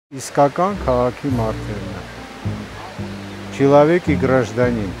Իսկական քաղաքի մարդերն են։ Человек и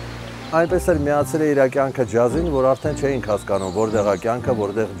гражданин։ Այնպես էր միացել է իր կյանքը ջազին, որ արդեն չէինք հասկանում, որտեղ է կյանքը,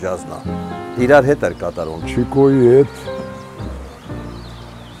 որտեղ ջազն է։ Իրար հետ էր կատարում։ Չիկոյի հետ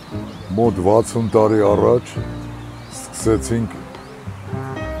մոտ 60 տարի առաջ սկսեցինք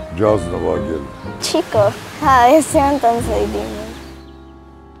ջազ նվագել։ Չիկո, հա, ես յանտանց էի դիմում։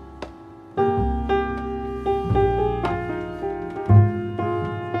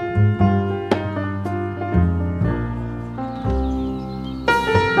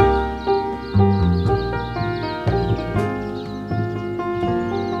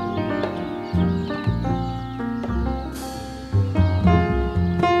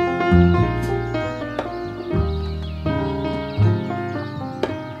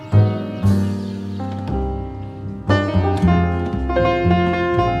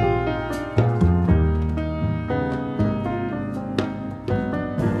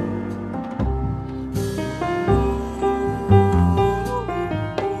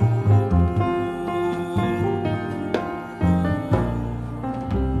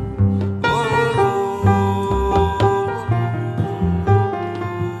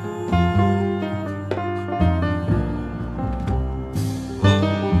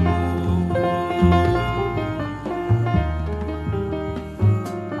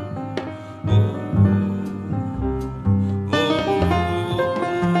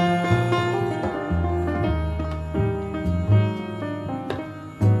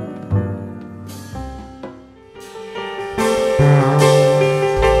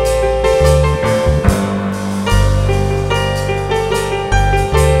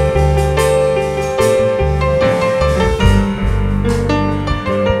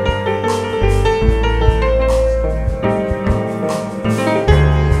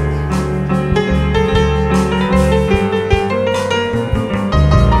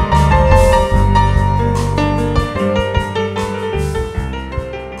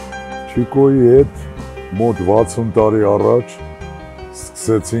 Չիկոյի հետ մոտ 60 տարի առաջ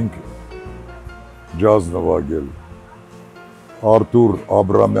սկսեցինք ջազ նվագել։ Արտուր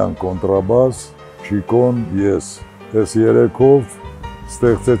Աբրամյան կոնտրաբաս, Չիկոն, ես։ Այս երեքով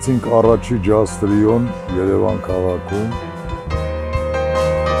ստեղծեցինք առաջի ջազ տրիոն Երևան քաղաքում։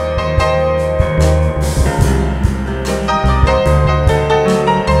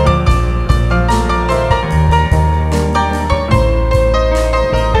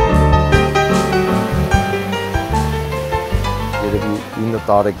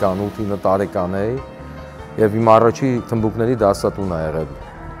 տարեկան, 8-9 տարեկան էի և իմ առաջի թմբուկների դասատուն է եղել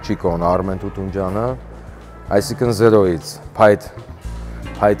Չիկոն, Արմեն Tutunjyանը, այսինքն զերոյից,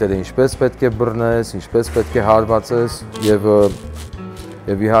 փայտերը ինչպես պետք է բռնես, ինչպես պետք է հարվածես և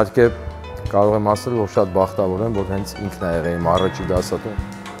իհարկե կարող եմ ասել, որ շատ բախտավոր եմ, որ հենց ինքն է եղել իմ առաջի դասատուն։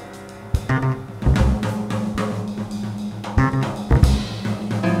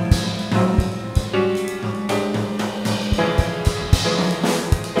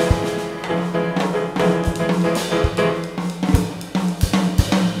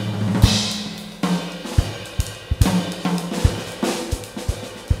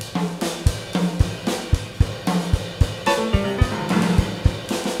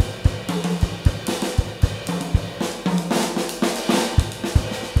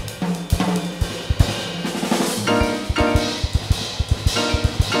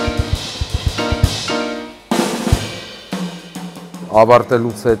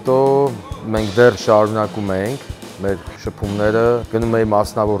 Ավարտելուց հետո մենք դեռ շարունակում էինք մեր շփումները, գնում էի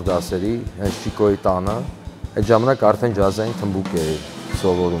մասնավոր դասերի, հենց Չիկոյի տանը, այդ ժամանակ արդեն ջազային թմբուկ էի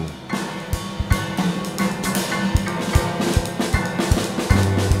սովորում։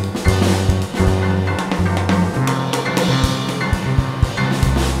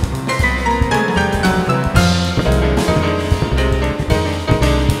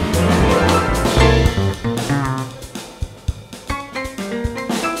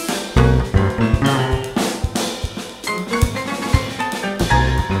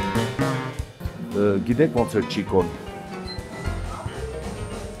 Գիտեք ոնց էր Չիկոն,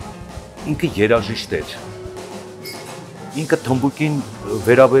 ինքը երաժիշտ էր, ինքը թմբուկին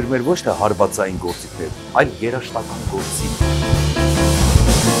վերաբերում էր ոչ թե հարվածային գործիքներ, այլ երաժշտական գործիք։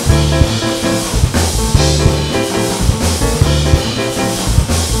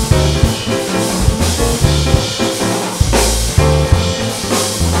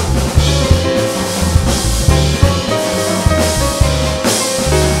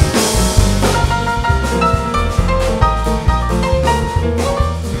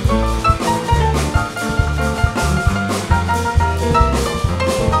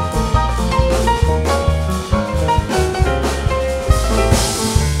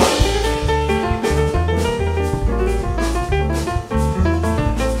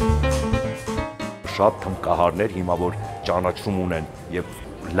 շատ թմբկահարներ հիմա որ ճանաչում ունեն եւ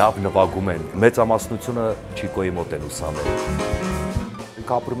լավ նվագում են, մեծամասնությունը Չիկոյի մոտ են ուսանել։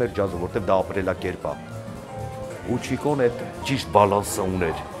 Կապրում էր ջազը, որտեղ դա ապրելակերպ է։ Ու Չիկոն այդ ճիշտ բալանսը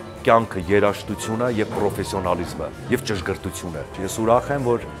ուներ, կյանքը, երաժշտությունը եւ պրոֆեսիոնալիզմը եւ ճշգրտությունը։ Ես ուրախ եմ,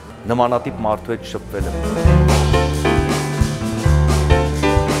 որ նմանատիպ մարդու հետ շփվել եմ։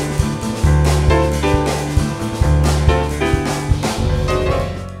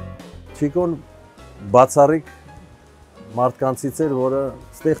 Չիկոն բացառիկ մարդկանցից էր, որը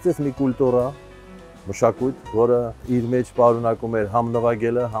ստեղծեց մի կուլտուրա, մշակույթ, որը իր մեջ պարունակում էր համ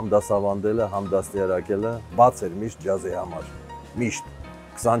նվագելը, համ դասավանդելը, համ դաստիարակելը, բաց էր միշտ ջազի համար, միշտ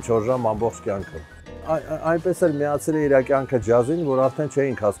 24 ժամ ամբողջ կյանքը։ Այնպես էլ միացել է իր կյանքը ջազին, որ արդեն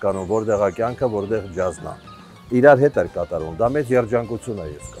չէինք հասկանում, որտեղ է կյանքը, որտեղ ջազն է։ Իրար հետ էր կատարում, դա մեծ երջանկություն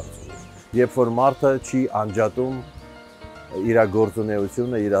է ես կարծում։ Երբ որ մարդը չի անջատում իր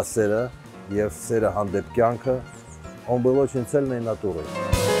գործունեությունը, իր սերը եւ սերը հանդեպ կյանքը, он был очень цельной натурой.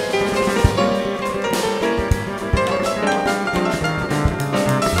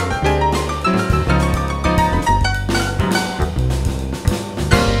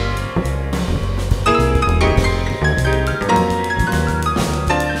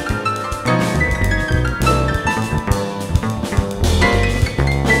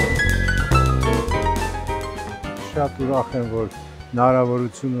 Շատ ուրախ եմ, որ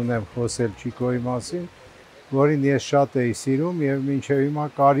հնարավորություն ունեմ խոսել Չիկոյի մասին, որին ես շատ էի սիրում եւ մինչեւ հիմա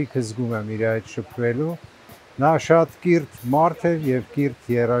կարիք զգում եմ իր հետ շփվելու։ Նա շատ կիրթ մարդ էր եւ կիրթ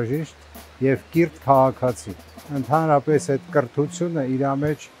երաժիշտ եւ կիրթ քաղաքացի։ Ընդհանրապես այդ կրթությունը իր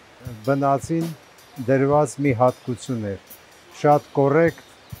մեջ բնածին դրված մի հատկություն էր։ Շատ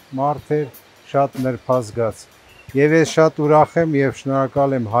կոռեկտ մարդ էր, շատ նրբազգաց։ Եվ ես շատ ուրախ եմ եւ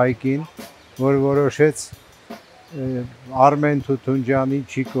շնորհակալ եմ Հայկին, որ որոշեց Արմեն Թութունջյանի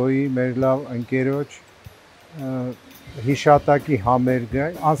Չիկոյի մեր լավ ընկերոջ հիշատակի համերգը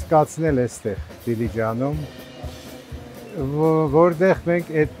անցկացնել էստեղ Դիլիջանում, որտեղ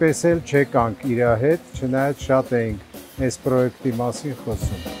մենք այդպես էլ չեկանք իր հետ, չնայած շատ էինք այս պրոյեկտի մասին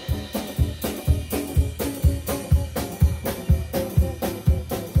խոսում։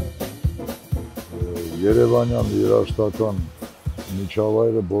 Երևանյան երաժշտական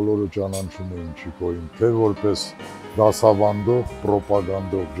միջավայրը բոլորը ճանաչում էին Չիկոյին, թե որպես դասավանդող,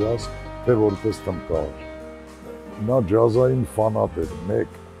 պրոպագանդող ջազ, թե որպես թմբկահար։ Նա ջազային ֆանատ էր,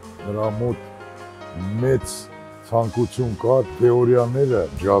 մեկ նրա մոտ մեծ ցանկություն կար թեորիաները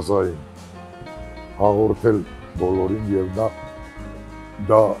ջազային հաղորդել բոլորին եւ նա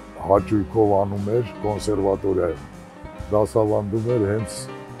դա հաճույքով անում էր կոնսերվատորիայում, դասավանդում էր հենց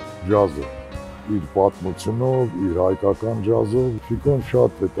ջազը, իր պատմությունով, իր հայկական ջազով, Չիկոն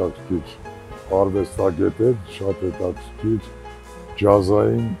շատ հետաքրքիր արվեստագետ էր, շատ հետաքրքիր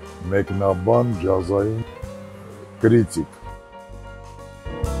ջազային մեկնաբան, ջազային կրիտիկ։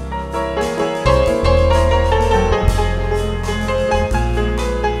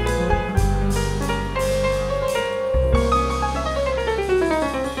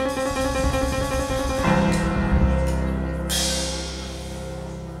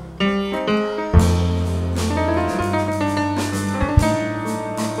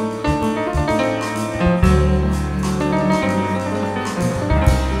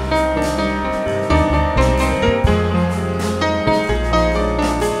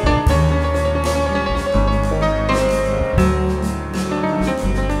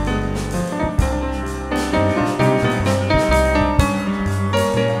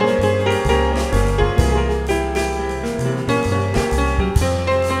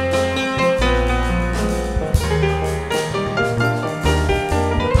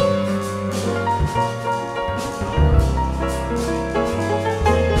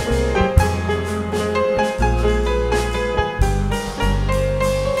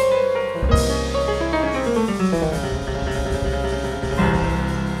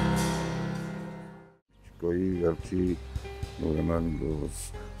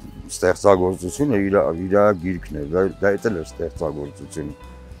 Ստեղծագործությունը իր գիրքն է, դա էլ է ստեղծագործությունը,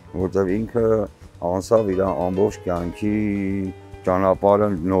 որտեղ ինքը անցավ իր ամբողջ կյանքի ճանապարհը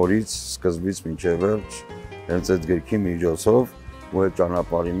նորից սկզբից մինչև վերջ հենց այդ գրքի միջոցով, ու այդ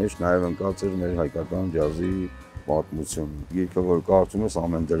ճանապարհի մեջ նաև ընկած էր մեր հայկական ջազի պատմությունը։ Գիրքը, որ կարդում ես,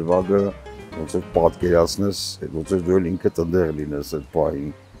 ամեն դրվագը ոնց որ պատկերացնես, ոնց որ դու էլ ինքդ այնտեղ լինես այդ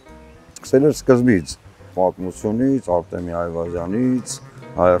պահին։ Սկսել էր սկզբից պատմությունից, Արտեմի Այվազյանից,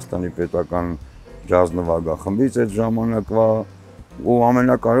 Հայաստանի պետական ջազ նվագախմբից այդ ժամանակվա ու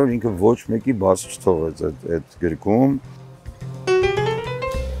ամենակարևորը ինքը ոչ մեկի բաց չթողեց այդ գրքում։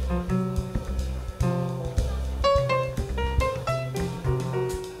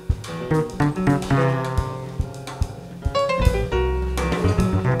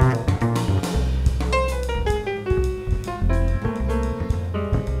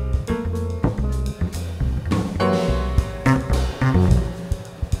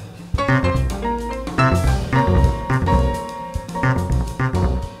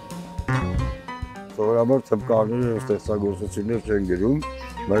 համար թմբկահարները ստեղծագործություններ չեն գրում,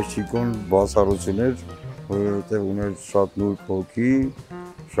 բայց Չիկոն բացառություններ, որովհետև ուներ շատ նուրբ հոգի,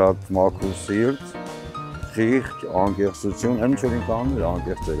 շատ մաքուր սիրտ, խիղճ, անկեղծություն, այն ինչ որ ինքը անում էր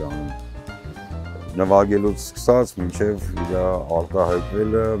անկեղծ էր անում։ Նվագելուց սկսած մինչև իր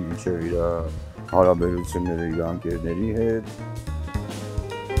արտահայտվելը, մինչև իր հարաբերությունները իր ընկերների հետ։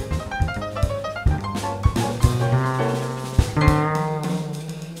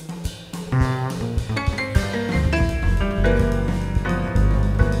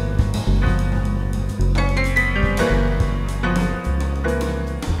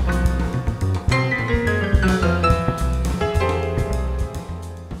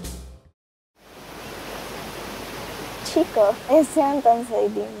 Chico, ես իրան տենց էի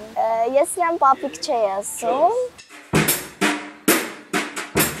դիմում։ Ես իրան պապիկ չէի ասում։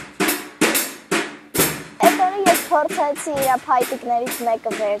 Այդ օրը ես փորձեցի իր փայտիկներից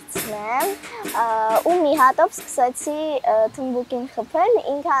մեկը վերցնեմ ու մի հատով սկսեցի թմբուկին խփել,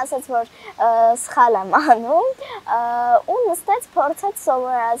 ինքը ասաց, որ սխալ եմ անում ու նստեց փորձեց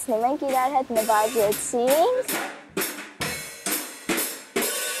սովորացնի, մենք իրար հետ նվագեցինք։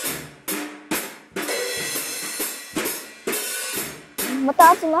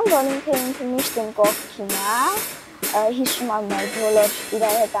 Մտածում եմ, որ ինքը միշտ իմ կողքին է, հիշում եմ մեր բոլոր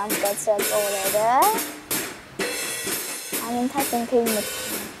իրար հետ անցկացրած օրերը, անընդհատ ինքը իմ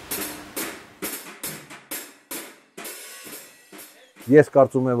մտքում է։ Ես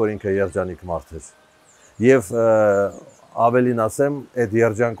կարծում եմ, որ ինքը երջանիկ մարդ էր։ Եվ ավելին ասեմ, այդ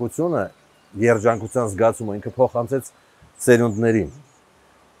երջանկության զգացումը ինքը փոխանցեց սերունդներին։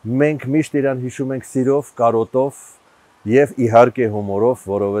 Մենք միշտ իրան հիշում ենք սիրով, կարոտով, և իհարկե հումորով,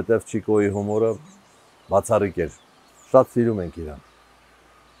 որովհետև Չիկոյի հումորը բացառիկ էր, շատ սիրում ենք իրան։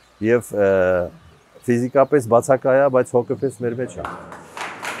 Եվ ֆիզիկապես բացակայա, բայց հոգեպես մեր մեջ է։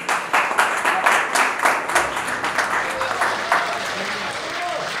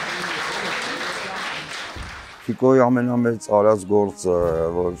 Չիկոյի ամենամեծ արած գործը,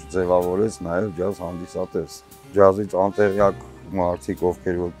 որ ձևավորեց նաև ջազ հանդիսատես։ Ջազից անտեղյակ մարդիկ,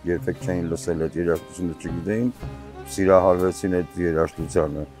 ովքեր երբեք չէին լսել այդ երաժշտությունը չգիտեին, սիրահարվեցին այդ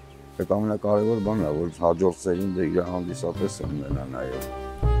երաժշտությանը։ Այդ ամենակարևոր բանն է, որ հաջորդ սերունդը իր հանդիսատեսը ունենա նաև։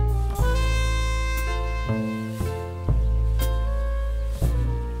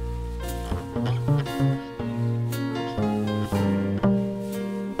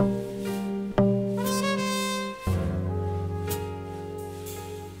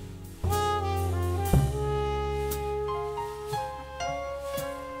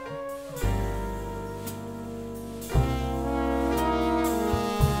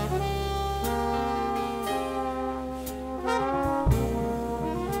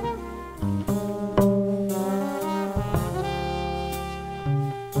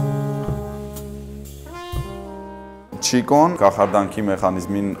 Չիկոն կախարդանքի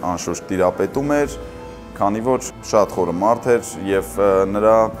մեխանիզմին անշուշտ տիրապետում էր, քանի որ շատ խորը մարդ էր և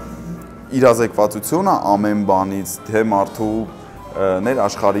նրա իրազեկվածությունը ամեն բանից, թե մարդու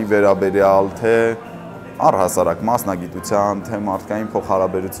ներաշխարհի վերաբերյալ, թե առհասարակ մասնագիտության, թե մարդկային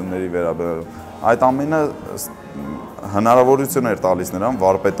փոխհարաբերությունների վերաբերյալ, այդ ամենը հնարավորություն էր տալիս նրան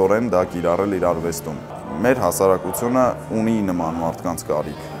վարպետորեն դա կիրառել իր արվեստում։ Մեր հասարակությունը ունի նման մարդկանց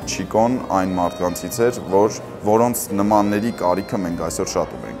կարիք։ Չիկոն այն մարդկանցից էր, որոնց նմանների կարիքը մենք այսօր շատ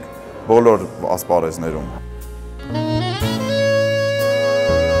ունենք, բոլոր ասպարեզներում։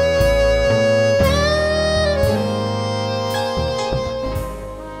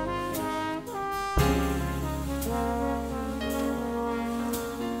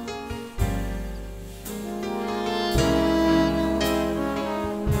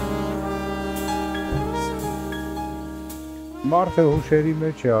 Մարդը հուշերի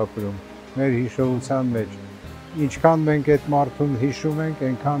մեջ է ապրում, մեր հիշողության մեջ։ Ինչքան մենք այդ մարդուն հիշում ենք,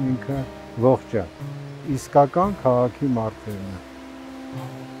 այնքան ինքը ողջ է։ Իսկական քաղաքի մարդերն է։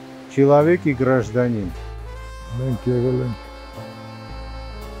 Человек и гражданин։ Մենք եղել ենք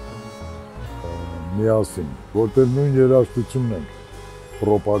միասին, որտեղ նույն երաժշտությունն ենք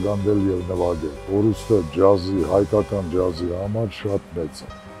պրոպագանդել եւ նվագել։ Որուստը ջազի, հայկական ջազի համար շատ մեծ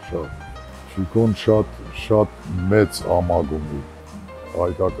է, շատ։ Չիկոն շատ մեծ ամագ ունի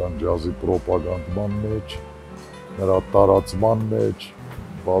հայկական ջազի պրոպագանդման մեջ, նրա տարածման մեջ,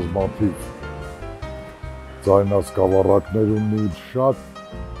 բազմաթիվ ձայնասկավառակներ ունի, շատ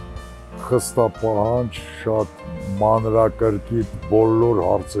խստապահանջ, շատ մանրակրկիտ բոլոր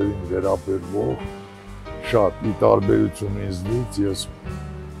հարցերին վերաբերվող, շատ ի տարբերություն ինձնից ես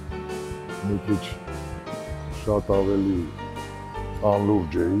մի քիչ շատ ավելի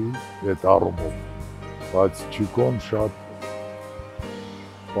անլուրջ էի այդ առումով, բայց Չիկոն շատ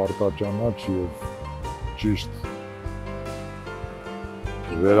պարտաճանաչ և ճիշտ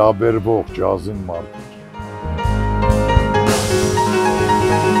վերաբերվող ջազին մարդ էր։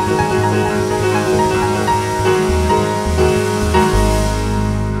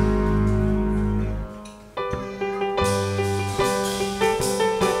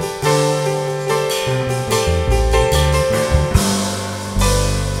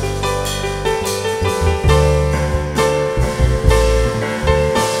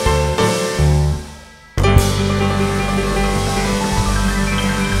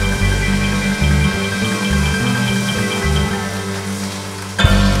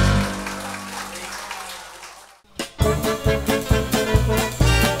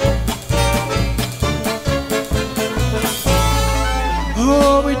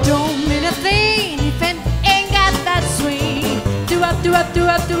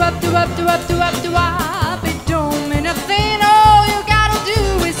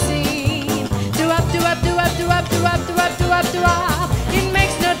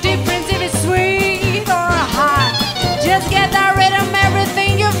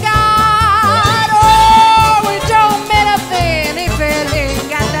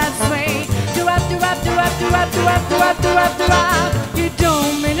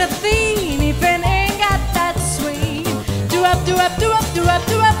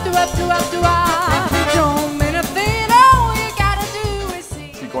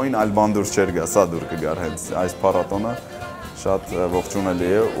 Չիկոին այլ բան դուրս չէր գա, սա դուր կգար հենց այս փառատոնը շատ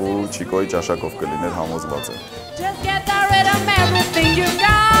ողջունելի է ու Չիկոյի ճաշակով կլիներ համոզված է։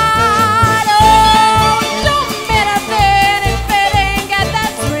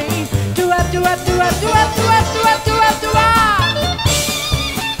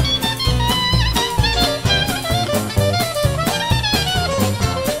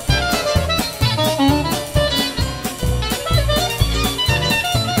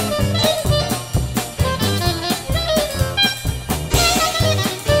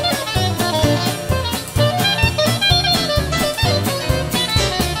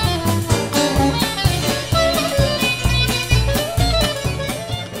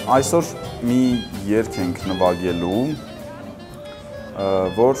 Այսօր մի երգ ենք նվագելու,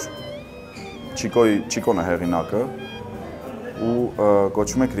 որ Չիկոն է հեղինակը ու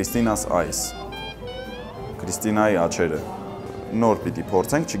կոչվում է Քրիստինաս Այս, Քրիստինայի աչերը, նոր պիտի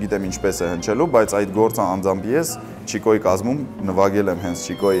փորձենք, չգիտեմ ինչպես է հնչելու, բայց այդ գործը անձամբ ես Չիկոյի կազմում նվագել եմ հենց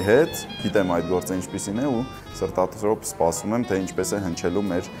Չիկոյի հետ, գիտեմ այդ գործը ինչպիսին է ու սրտատրոպ սպասում եմ, թե ինչպես է հնչելու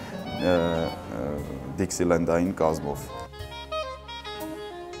մեր դիքսիլենդային կազմով։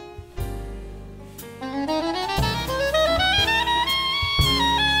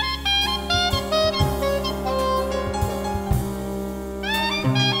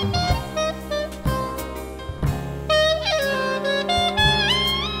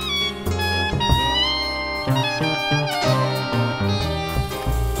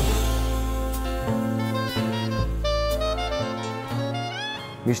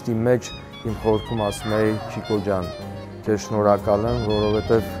 Միշտ իմ մեջ իմ խորքում ասում էի Չիկո ջան, քեզ շնորհակալ եմ,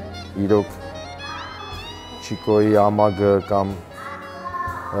 որովհետև իրոք Չիկոյի ամագը կամ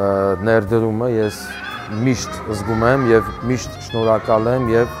ներդրումը ես միշտ զգում եմ եւ միշտ շնորհակալ եմ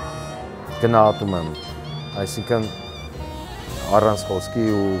եւ գնահատում եմ, այսինքն առանց խոսքի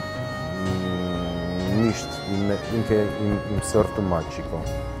ու միշտ ինքը իմ սրտում է Չիկոն։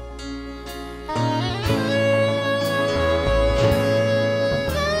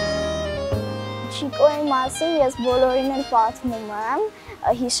 Չիկոյի մասին ես բոլորին էլ պատմում եմ,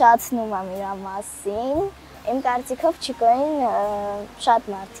 հիշացնում եմ իր մասին։ Իմ կարծիքով Չիկոյին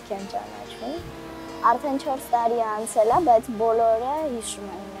շատ մարդիկ են ճանաչում։ Արդեն 4 տարի անցել է, բայց բոլորը հիշում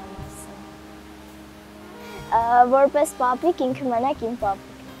են իր մասին։ Որպես պապիկ ինքը մենակ իմ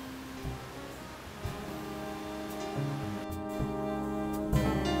պապիկ։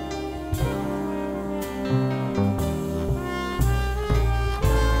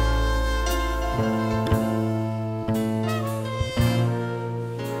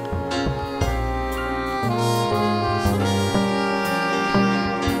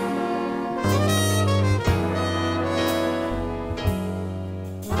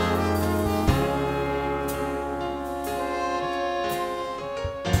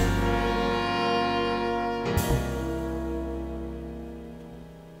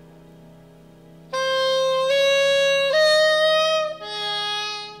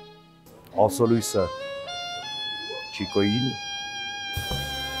 Ասոլույսը Չիկոյին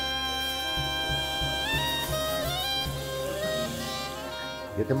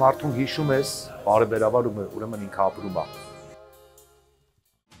Եթե մարդուն հիշում ես, բարեբերաբար ուրեմն ինքը ապրում է։